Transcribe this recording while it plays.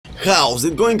How's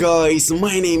it going, guys?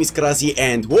 My name is Krasi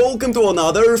and welcome to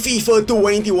another FIFA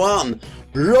 21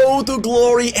 Road to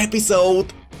Glory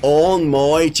episode on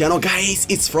my channel. Guys,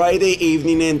 it's Friday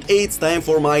evening and it's time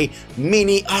for my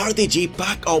mini RTG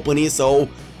pack opening, so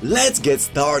let's get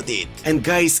started. And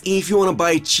guys, if you wanna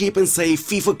buy cheap and safe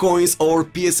FIFA coins or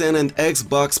PSN and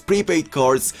Xbox prepaid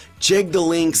cards, check the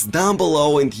links down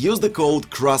below and use the code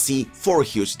Krasi for a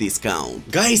huge discount.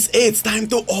 Guys, it's time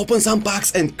to open some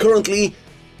packs and currently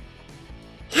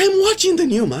I'm watching the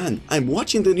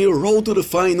new Road to the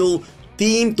Final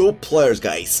Team 2 players,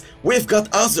 guys. We've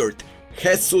got Hazard,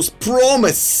 Jesus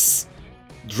Promise,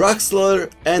 Draxler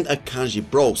and Akanji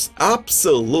Bros.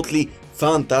 Absolutely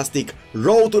fantastic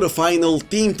Road to the Final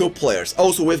Team 2 players.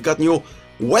 Also, we've got new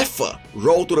UEFA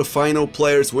Road to the Final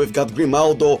players. We've got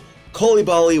Grimaldo,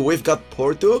 Koulibaly, we've got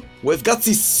Porto, we've got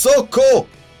Sissoko.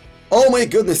 Oh my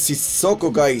goodness, Sissoko,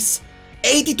 guys.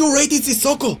 82 rated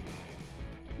Sissoko.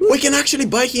 We can actually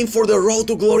buy him for the Road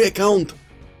to Glory account.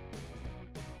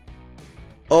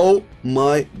 Oh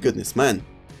my goodness, man,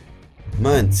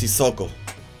 Sissoko.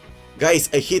 Guys,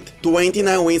 I hit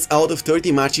 29 wins out of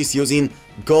 30 matches using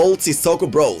Gold Sissoko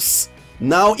Bros.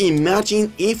 Now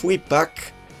imagine if we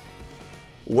pack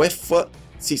UEFA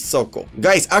Sissoko.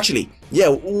 Guys, actually,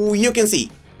 yeah, you can see,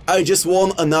 I just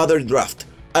won another draft.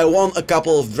 I won a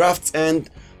couple of drafts and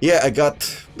yeah, I got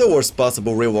the worst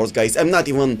possible rewards, guys. I'm not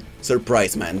even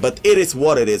surprised, man, but it is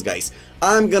what it is, guys.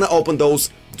 I'm gonna open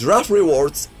those draft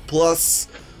rewards, plus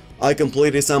I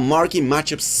completed some marquee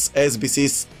matchups,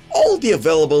 SBCs, all the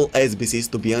available SBCs,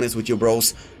 to be honest with you,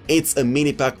 bros. It's a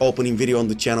mini pack opening video on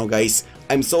the channel, guys.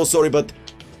 I'm so sorry, but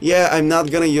yeah, I'm not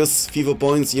gonna use FIFA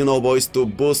points, you know, boys, to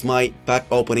boost my pack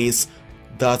openings.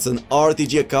 That's an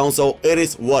RTG account, so it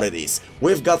is what it is.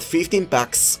 We've got 15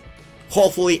 packs.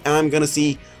 Hopefully, I'm gonna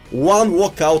see one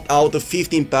walkout out of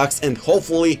 15 packs, and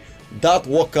hopefully that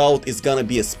walkout is gonna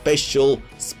be a special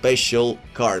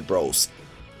card, bros.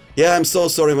 Yeah, I'm so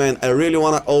sorry, man. I really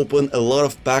wanna open a lot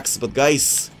of packs, but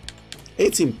guys,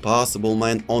 it's impossible,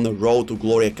 man, on a Road to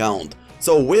Glory account.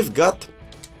 So we've got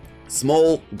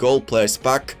small gold players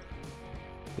pack.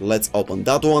 Let's open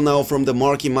that one now from the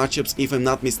marquee matchups, if I'm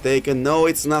not mistaken. No,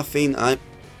 it's nothing.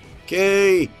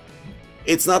 Okay.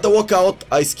 It's not a walkout.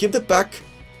 I skipped the pack.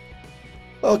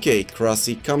 Okay,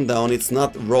 Krasi, calm down. It's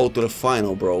not Road to the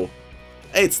Final, bro.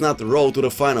 It's not Road to the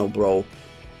Final, bro.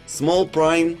 Small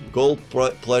prime gold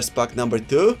players pack number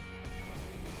 2.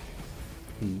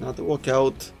 Not a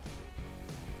walkout.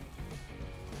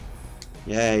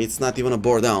 Yeah, it's not even a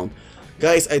board down.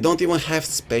 Guys, I don't even have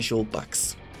special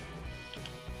packs.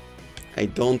 I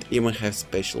don't even have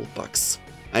special packs.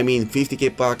 I mean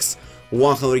 50k packs,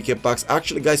 100k packs.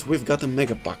 Actually, guys, we've got a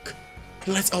mega pack.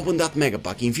 Let's open that mega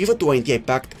pack. In FIFA 20 I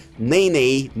packed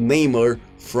Neymar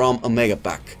from a mega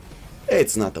pack.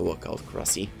 It's not a walkout,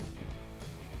 Krasi.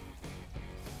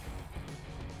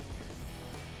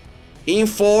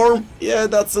 Inform, yeah,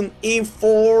 that's an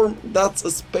Inform. That's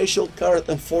a special card.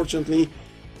 Unfortunately,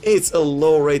 it's a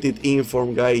low rated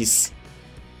Inform, guys.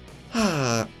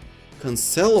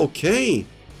 Cancel, okay.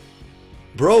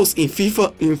 Bros, in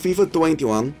FIFA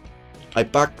 21 I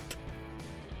packed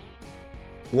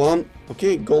one,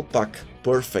 okay, gold pack,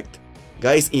 perfect.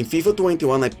 Guys, in FIFA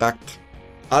 21 I packed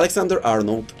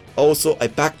Alexander-Arnold, also I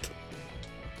packed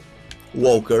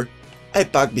Walker, I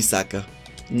packed Bissaka,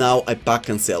 now I pack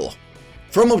Cancelo.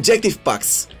 From objective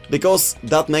packs, because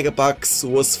that mega packs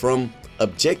was from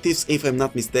objectives, if I'm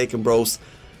not mistaken, bros.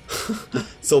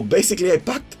 So basically I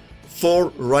packed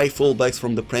 4 right fullbacks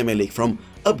from the Premier League from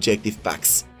objective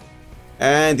packs.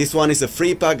 And this one is a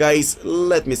free pack, guys.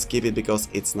 Let me skip it because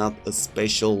it's not a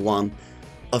special one.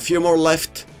 A few more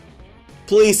left.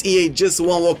 Please, EA, just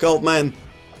one walkout, man.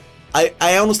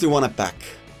 I honestly want to pack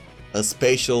a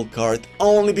special card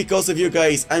only because of you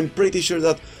guys. I'm pretty sure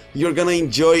that you're gonna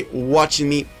enjoy watching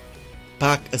me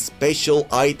pack a special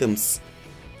items.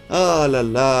 Ah la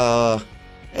la.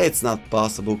 It's not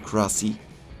possible, Krasi.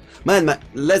 Man,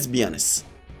 let's be honest.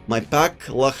 My pack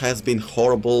luck has been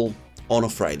horrible on a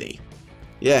Friday.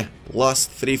 Yeah, last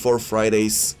 3-4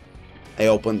 Fridays I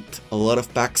opened a lot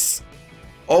of packs,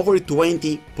 over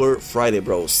 20 per Friday,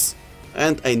 bros,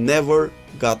 and I never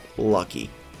got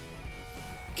lucky.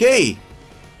 Okay.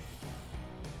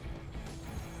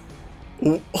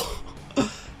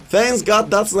 Thanks God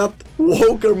that's not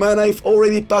Walker, man. I've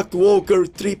already packed Walker,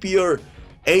 Trippier,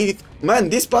 80. Man,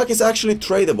 this pack is actually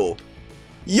tradable.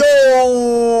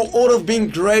 Yo, would have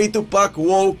been great to pack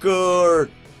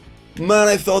Walker. Man,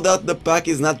 I thought that the pack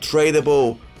is not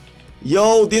tradable.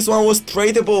 Yo, this one was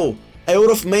tradable. I would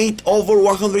have made over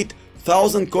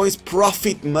 100,000 coins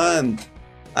profit, man.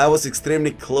 I was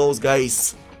extremely close,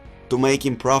 guys. to make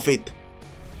him profit.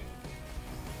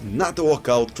 Not a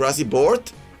walkout, crazy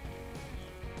board.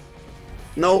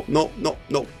 No, no, no,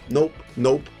 no, nope,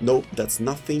 nope, nope, that's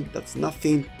nothing, that's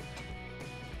nothing.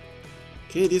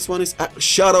 Okay, this one is a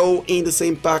shadow in the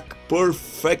same pack,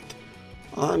 perfect.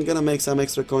 I'm gonna make some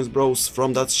extra coins, bros,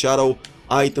 from that shadow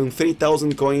item,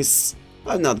 3000 coins.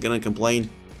 I'm not gonna complain.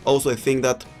 Also, I think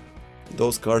that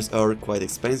those cards are quite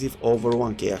expensive, over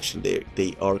 1k actually,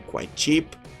 they are quite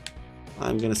cheap.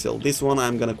 I'm gonna sell this one,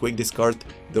 I'm gonna quick discard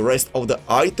the rest of the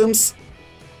items.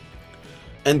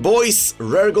 And boys,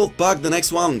 rare gold pack, the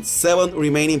next one, 7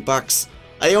 remaining packs.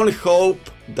 I only hope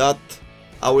that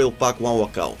I will pack one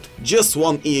walkout, just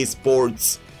one EA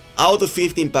Sports out of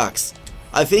 15 packs.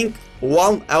 I think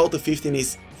 1 out of 15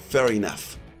 is fair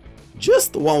enough.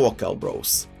 Just one walkout,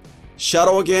 bros.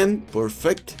 Shadow again,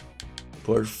 perfect,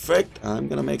 perfect. I'm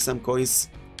gonna make some coins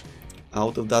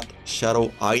out of that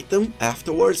shadow item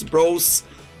afterwards, bros.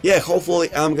 Yeah, hopefully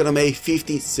I'm gonna make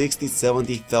 50, 60,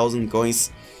 70,000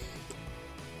 coins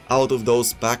out of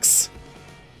those packs.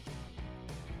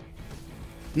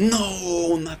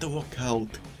 No, not a walkout.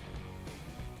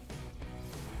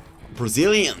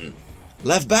 Brazilian,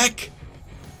 left back.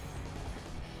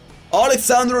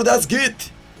 Alexandro, that's good.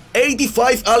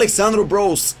 85 Alexandro,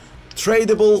 bros.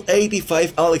 Tradable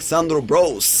 85 Alexandro,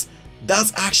 bros.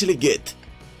 That's actually good.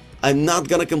 I'm not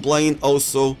gonna complain.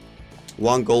 Also,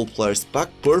 1 gold players pack,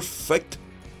 perfect.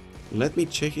 Let me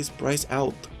check his price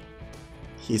out.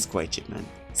 He's quite cheap, man.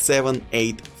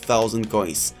 7,000-8,000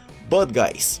 coins. But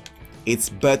guys, it's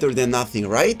better than nothing,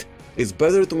 right? It's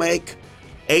better to make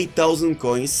 8,000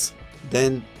 coins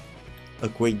than a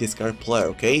quick discard player,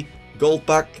 okay? Gold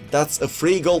pack, that's a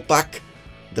free gold pack.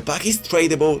 The pack is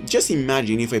tradable. Just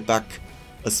imagine if I pack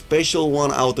a special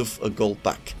one out of a gold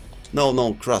pack. No,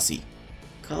 no, Krusty.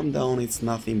 Calm down, it's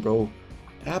nothing, bro.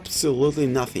 Absolutely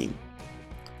nothing.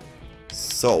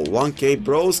 So, 1k,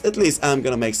 bros. At least I'm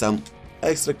gonna make some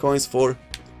extra coins for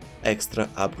extra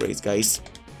upgrades, guys.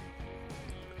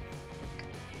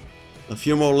 A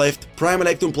few more left. Prime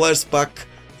Electrum players pack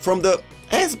from the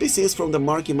SBCs, from the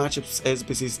marquee matchups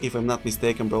SBCs, if I'm not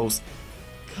mistaken, bros.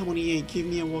 Come on, EA, give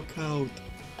me a walkout.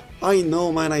 I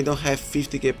know, man, I don't have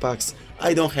 50k packs.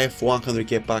 I don't have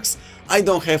 100k packs. I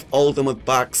don't have ultimate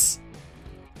packs.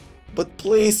 But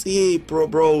please, EA Pro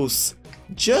bros,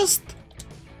 just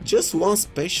one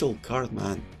special card,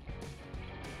 man.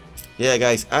 Yeah,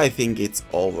 guys, I think it's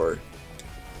over.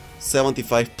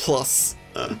 75 plus.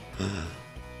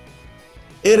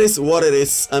 It is what it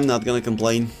is. I'm not gonna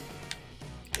complain.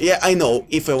 Yeah, I know,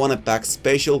 if I wanna pack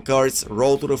special cards,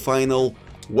 road to the final,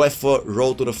 UEFA,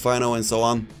 road to the final and so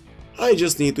on, I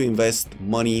just need to invest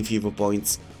money in FIFA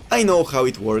points. I know how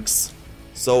it works,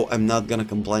 so I'm not gonna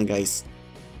complain, guys.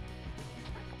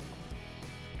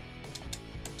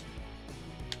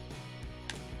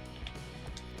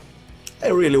 I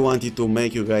really wanted to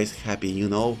make you guys happy, you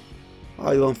know.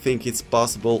 I don't think it's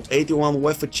possible. 81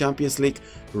 UEFA Champions League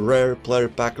rare player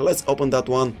pack. Let's open that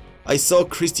one. I saw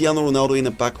Cristiano Ronaldo in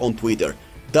a pack on Twitter.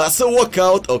 That's a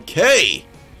walkout, okay.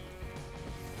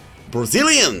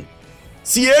 Brazilian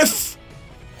CF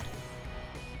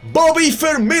Bobby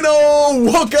Firmino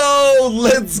walkout.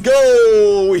 Let's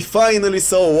go. We finally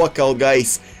saw a walkout,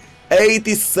 guys.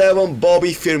 87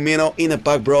 Bobby Firmino in a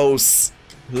pack, bros.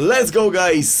 Let's go,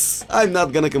 guys. I'm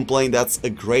not gonna complain. That's a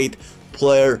great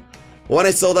player. When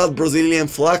I saw that Brazilian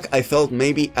flag, I thought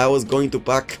maybe I was going to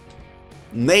pack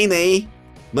Nene.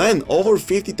 Man, over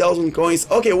 50,000 coins.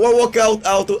 Okay, one walkout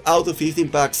out of 15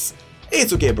 packs.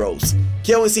 It's okay, bros.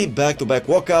 Can we see back-to-back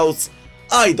walkouts?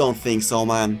 I don't think so,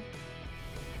 man.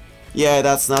 Yeah,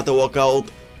 that's not a walkout.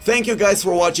 Thank you guys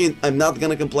for watching. I'm not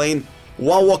gonna complain.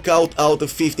 One walkout out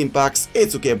of 15 packs.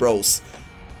 It's okay, bros.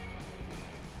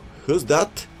 Who's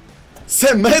that?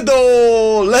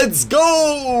 Semedo! Let's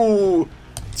go!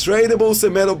 Tradable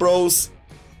Semedo, bros.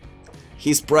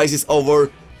 His price is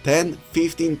over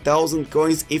 10-15,000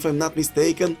 coins, if I'm not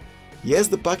mistaken. Yes,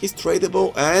 the pack is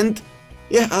tradable, and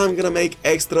yeah, I'm gonna make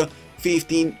extra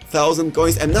 15,000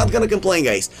 coins. I'm not gonna complain,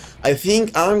 guys. I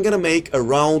think I'm gonna make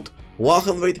around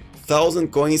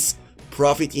 100,000 coins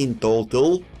profit in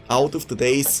total out of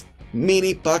today's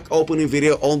mini pack opening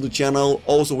video on the channel.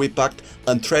 Also, we packed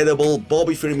untradeable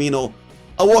Bobby Firmino,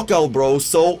 a walkout, bro.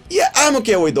 So yeah, I'm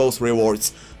okay with those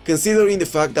rewards, considering the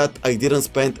fact that I didn't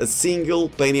spend a single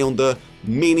penny on the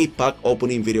mini pack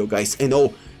opening video, guys. I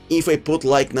know if I put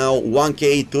like now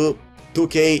 1k to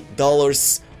 2k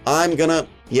dollars, I'm gonna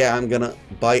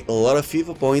buy a lot of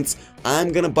FIFA points.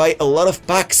 I'm gonna buy a lot of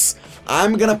packs.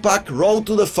 I'm gonna pack road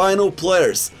to the final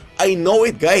players. I know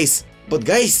it, guys, but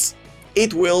guys,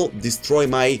 it will destroy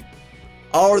my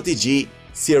RTG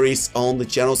series on the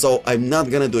channel, so I'm not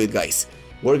gonna do it, guys.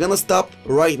 We're gonna stop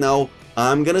right now.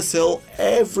 I'm gonna sell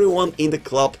everyone in the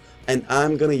club and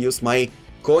I'm gonna use my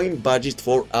coin budget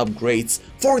for upgrades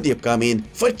for the upcoming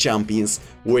FUT Champions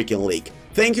Weekend League.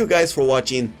 Thank you guys for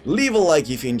watching, leave a like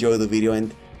if you enjoyed the video,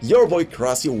 and your boy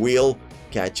Krasy will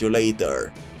catch you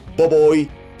later. Bye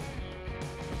bye!